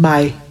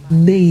my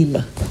name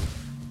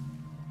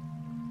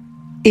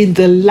in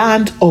the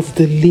land of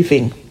the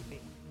living.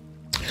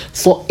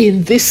 For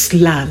in this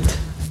land,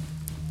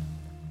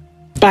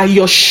 by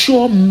your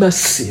sure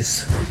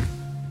mercies,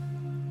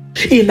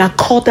 in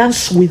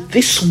accordance with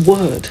this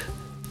word,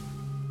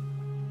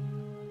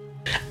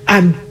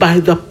 and by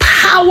the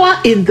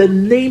power in the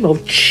name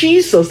of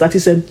Jesus that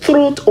is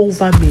enthroned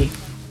over me,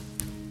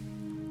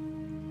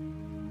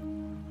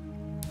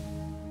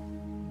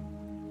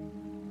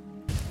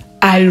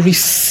 I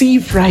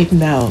receive right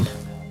now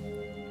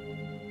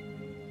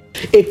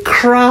a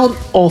crown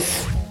of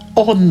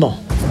honor,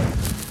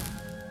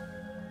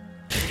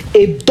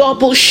 a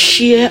double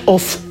share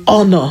of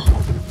honor,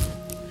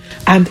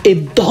 and a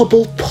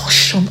double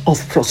portion of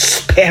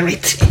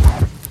prosperity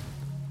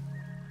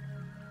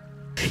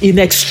in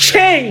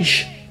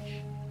exchange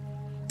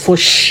for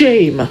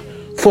shame,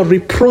 for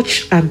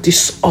reproach and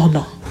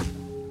dishonor.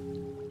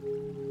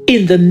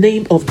 In the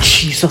name of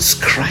Jesus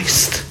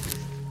Christ,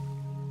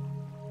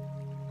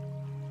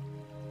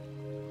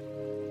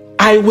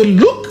 I will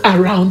look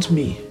around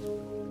me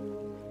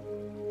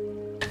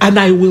and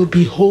I will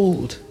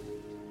behold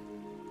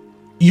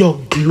your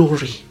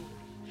glory,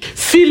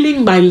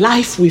 filling my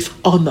life with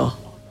honor,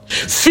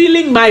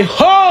 filling my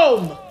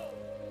home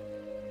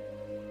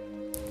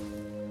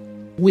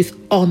with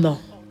honor.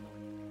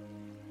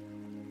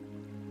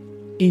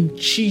 In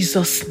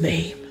Jesus'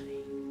 name.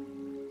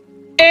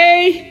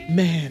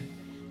 Amen.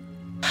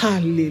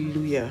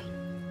 Hallelujah.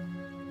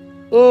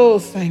 Oh,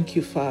 thank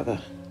you, Father.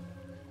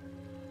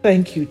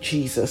 Thank you,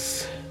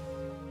 Jesus.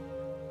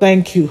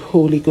 Thank you,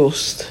 Holy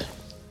Ghost.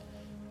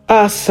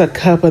 I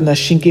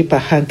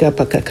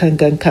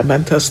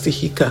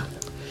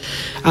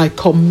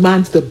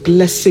command the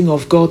blessing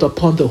of God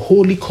upon the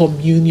Holy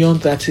Communion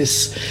that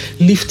is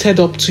lifted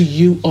up to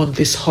you on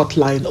this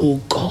hotline,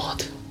 oh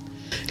God.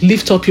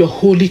 Lift up your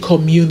Holy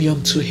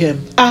Communion to Him.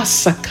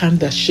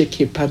 Asakanda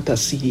sheke panta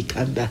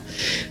sihikanda.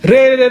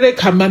 Re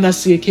kamana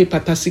sieke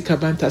patasi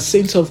kabanta.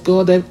 Saints of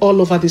God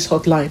all over this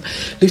hotline,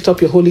 lift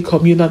up your Holy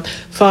Communion.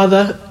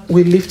 Father,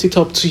 we lift it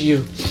up to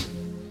you.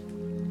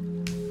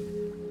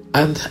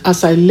 And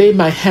as I lay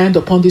my hand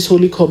upon this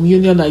Holy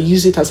Communion, I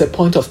use it as a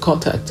point of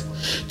contact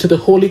to the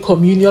Holy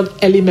Communion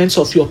elements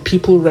of your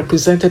people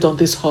represented on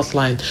this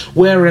hotline,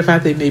 wherever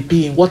they may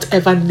be, in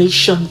whatever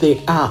nation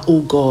they are,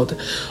 oh God,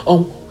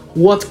 on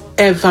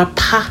whatever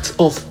part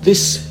of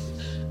this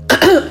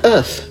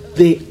earth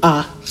they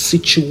are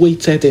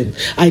situated in.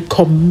 I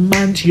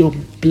command your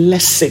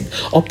blessing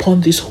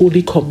upon this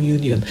Holy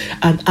Communion.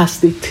 And as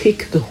they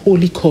take the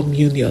Holy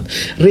Communion,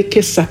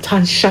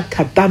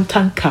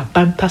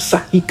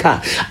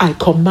 I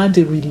command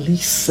a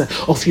release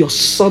of your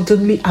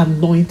suddenly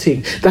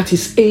anointing that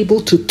is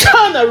able to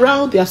turn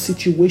around their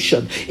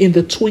situation in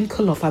the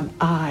twinkle of an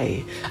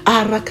eye.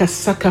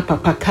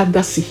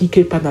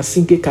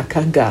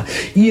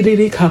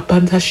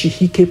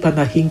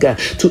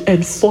 To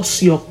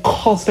enforce your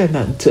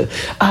covenant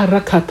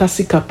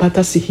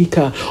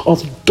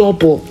of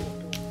double.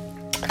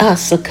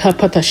 Yes,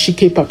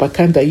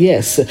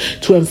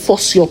 to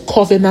enforce your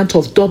covenant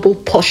of double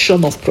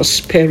portion of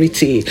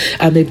prosperity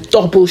and a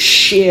double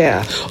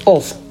share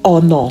of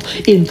honor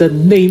in the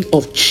name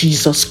of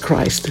Jesus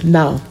Christ.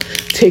 Now,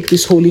 take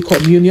this Holy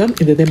Communion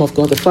in the name of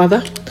God the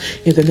Father,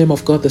 in the name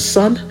of God the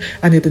Son,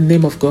 and in the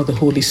name of God the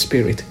Holy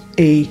Spirit.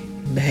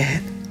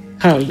 Amen.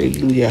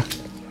 Hallelujah.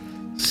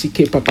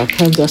 Sike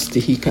papakanda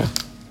stihika.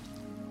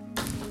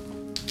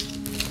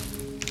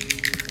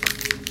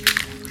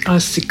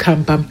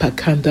 Asikambam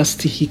pakanda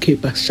stihike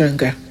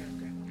bashanga.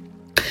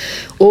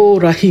 Oh,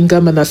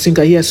 Rahinga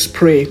Manasinga, yes,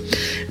 pray.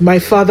 My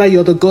Father,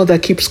 you're the God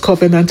that keeps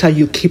covenant and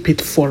you keep it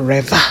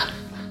forever.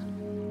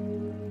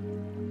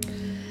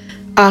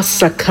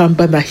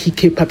 Asakamba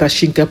nahike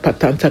patashinga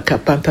patanta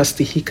kapanta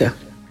stihika.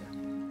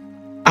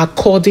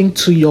 According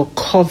to your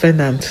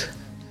covenant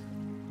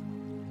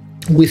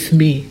with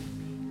me,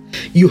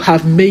 you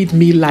have made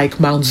me like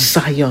Mount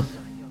Zion.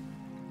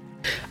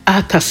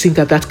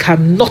 Atasinga, that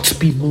cannot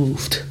be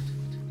moved,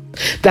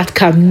 that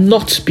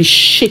cannot be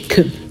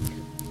shaken,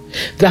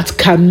 that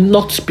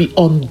cannot be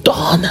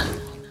undone,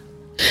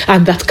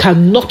 and that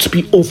cannot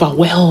be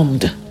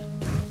overwhelmed,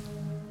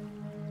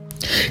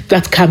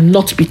 that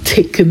cannot be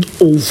taken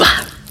over.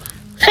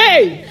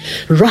 Hey,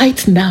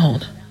 right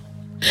now,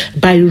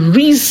 by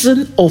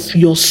reason of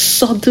your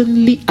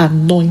suddenly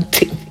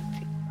anointing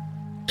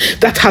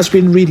that has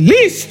been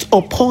released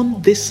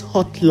upon this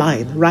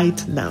hotline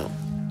right now,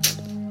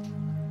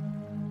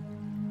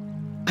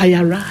 I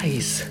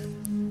arise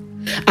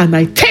and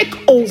I take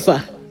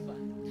over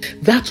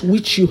that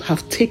which you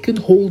have taken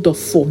hold of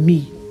for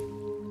me.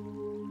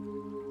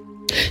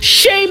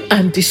 Shame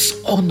and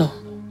dishonor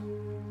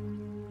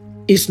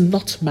is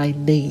not my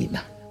name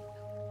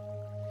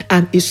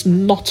and is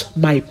not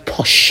my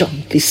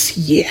portion this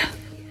year.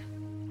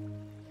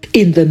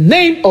 In the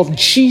name of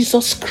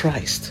Jesus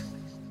Christ,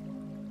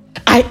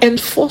 I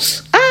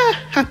enforce,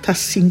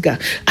 Hatasinga,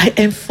 I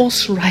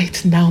enforce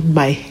right now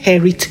my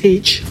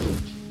heritage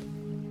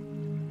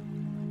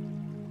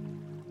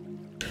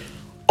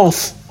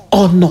of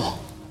honor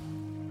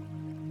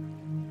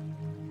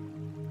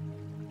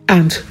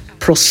and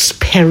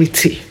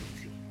prosperity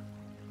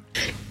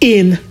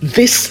in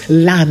this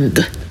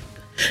land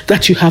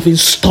that you have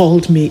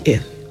installed me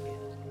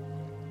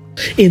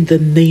in the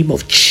name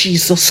of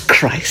Jesus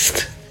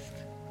Christ.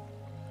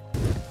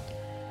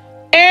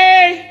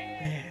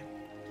 Amen.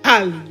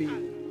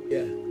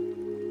 Hallelujah.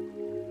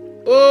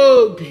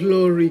 Oh,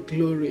 glory,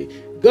 glory.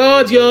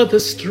 God, you're the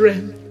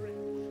strength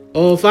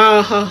of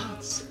our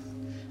hearts.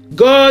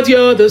 God,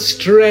 you're the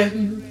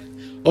strength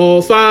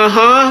of our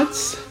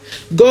hearts.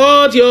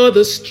 God, you're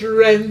the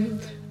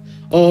strength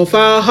of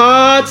our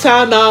hearts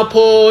and our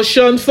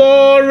portion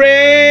forever.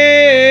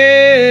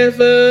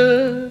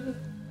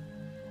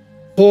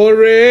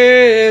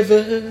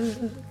 Forever.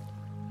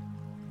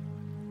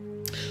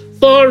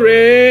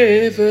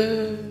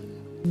 Forever.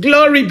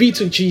 Glory be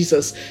to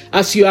Jesus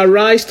as you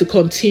arise to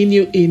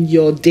continue in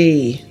your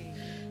day.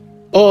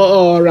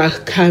 Oh,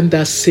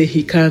 Rakanda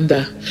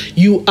Sehikanda,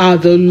 you are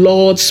the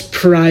Lord's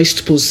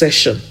prized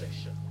possession.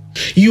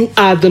 You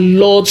are the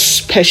Lord's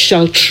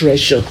special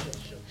treasure.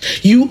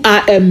 You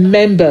are a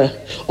member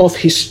of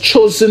his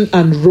chosen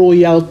and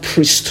royal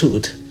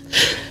priesthood.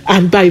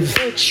 And by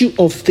virtue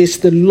of this,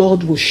 the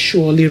Lord will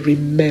surely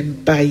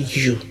remember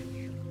you.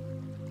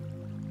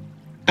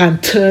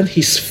 and turn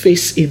his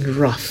face in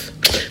wrath.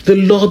 The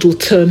Lord will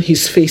turn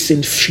his face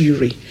in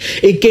fury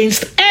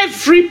against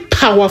every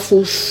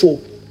powerful foe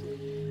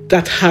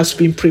that has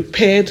been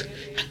prepared,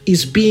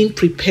 is being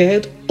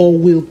prepared, or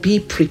will be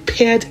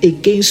prepared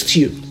against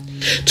you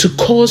to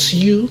cause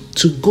you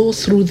to go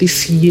through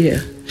this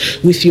year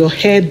with your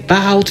head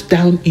bowed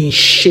down in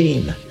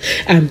shame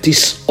and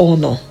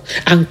dishonor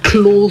and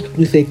clothed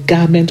with a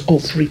garment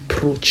of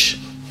reproach.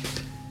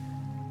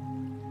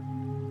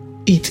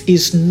 It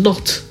is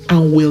not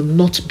and will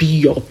not be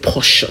your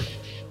portion.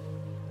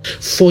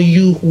 For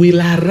you will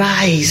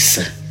arise,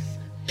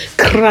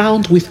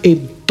 crowned with a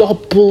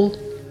double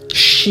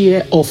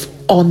share of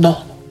honor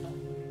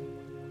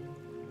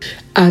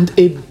and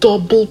a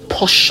double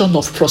portion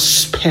of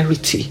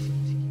prosperity,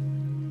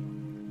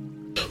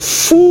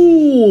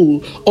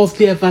 full of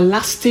the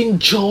everlasting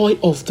joy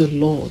of the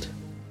Lord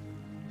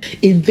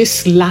in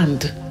this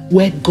land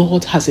where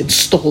God has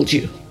installed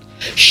you.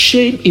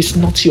 Shame is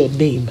not your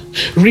name.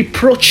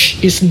 Reproach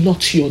is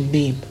not your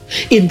name.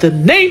 In the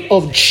name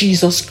of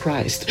Jesus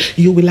Christ,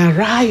 you will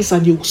arise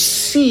and you will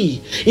see,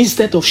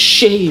 instead of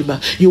shame,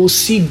 you will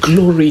see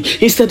glory.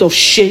 Instead of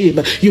shame,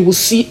 you will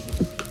see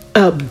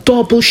a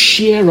double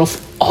share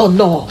of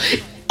honor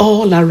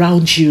all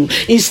around you.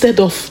 Instead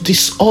of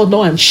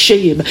dishonor and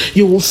shame,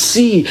 you will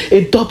see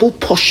a double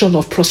portion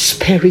of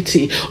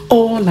prosperity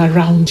all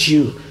around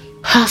you.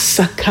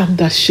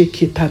 Hasakanda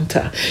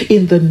shekipanta,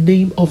 in the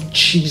name of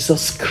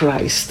Jesus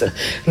Christ.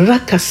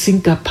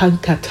 Rakasinga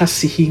pankata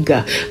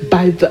sihinga,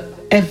 by the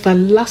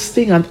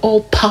everlasting and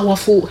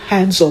all-powerful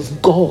hands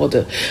of God.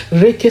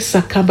 Reke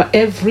sakamba,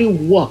 every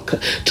work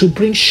to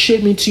bring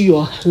shame into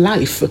your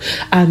life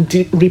and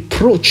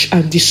reproach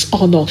and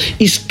dishonor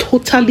is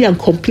totally and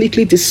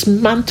completely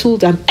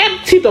dismantled and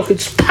emptied of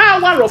its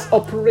power of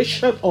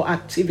operation or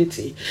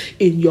activity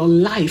in your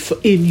life,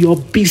 in your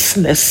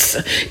business.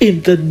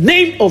 In the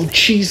name of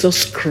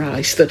Jesus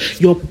Christ,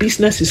 your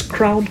business is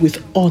crowned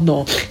with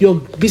honor. Your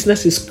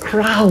business is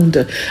crowned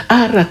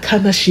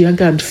arakana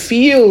shianga and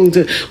filled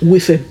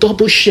with a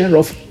double share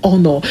of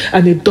honor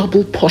and a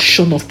double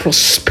portion of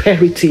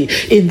prosperity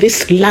in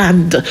this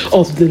land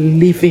of the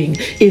living,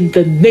 in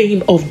the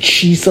name of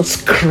Jesus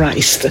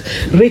Christ.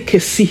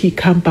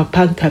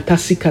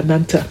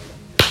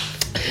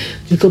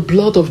 The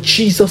blood of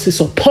Jesus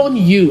is upon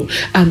you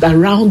and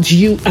around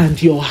you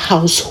and your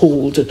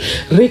household.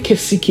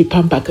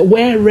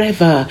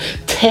 Wherever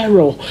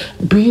terror,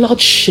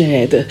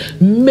 bloodshed,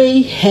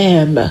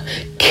 mayhem,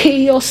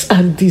 chaos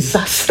and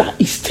disaster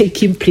is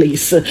taking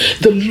place,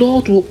 the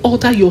Lord will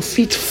order your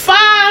feet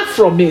far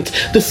from it,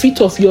 the feet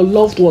of your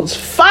loved ones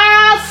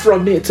far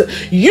from it.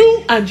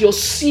 You and your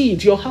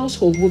seed, your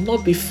household, will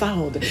not be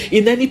found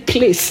in any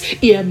place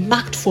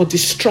earmarked for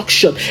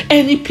destruction,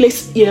 any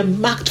place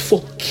earmarked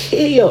for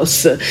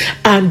chaos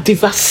and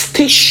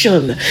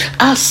devastation.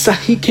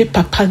 Asahike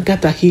papanga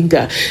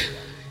dahinga.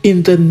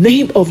 In the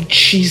name of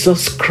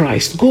Jesus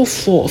Christ, go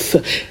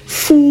forth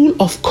full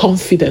of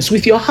confidence,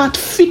 with your heart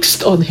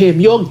fixed on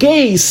him, your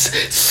gaze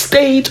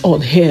stayed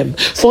on him.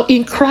 For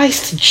in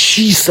Christ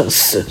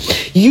Jesus,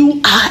 you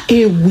are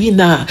a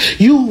winner.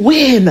 You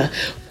win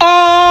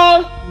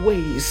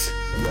always.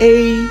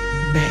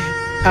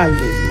 Amen.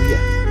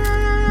 Hallelujah.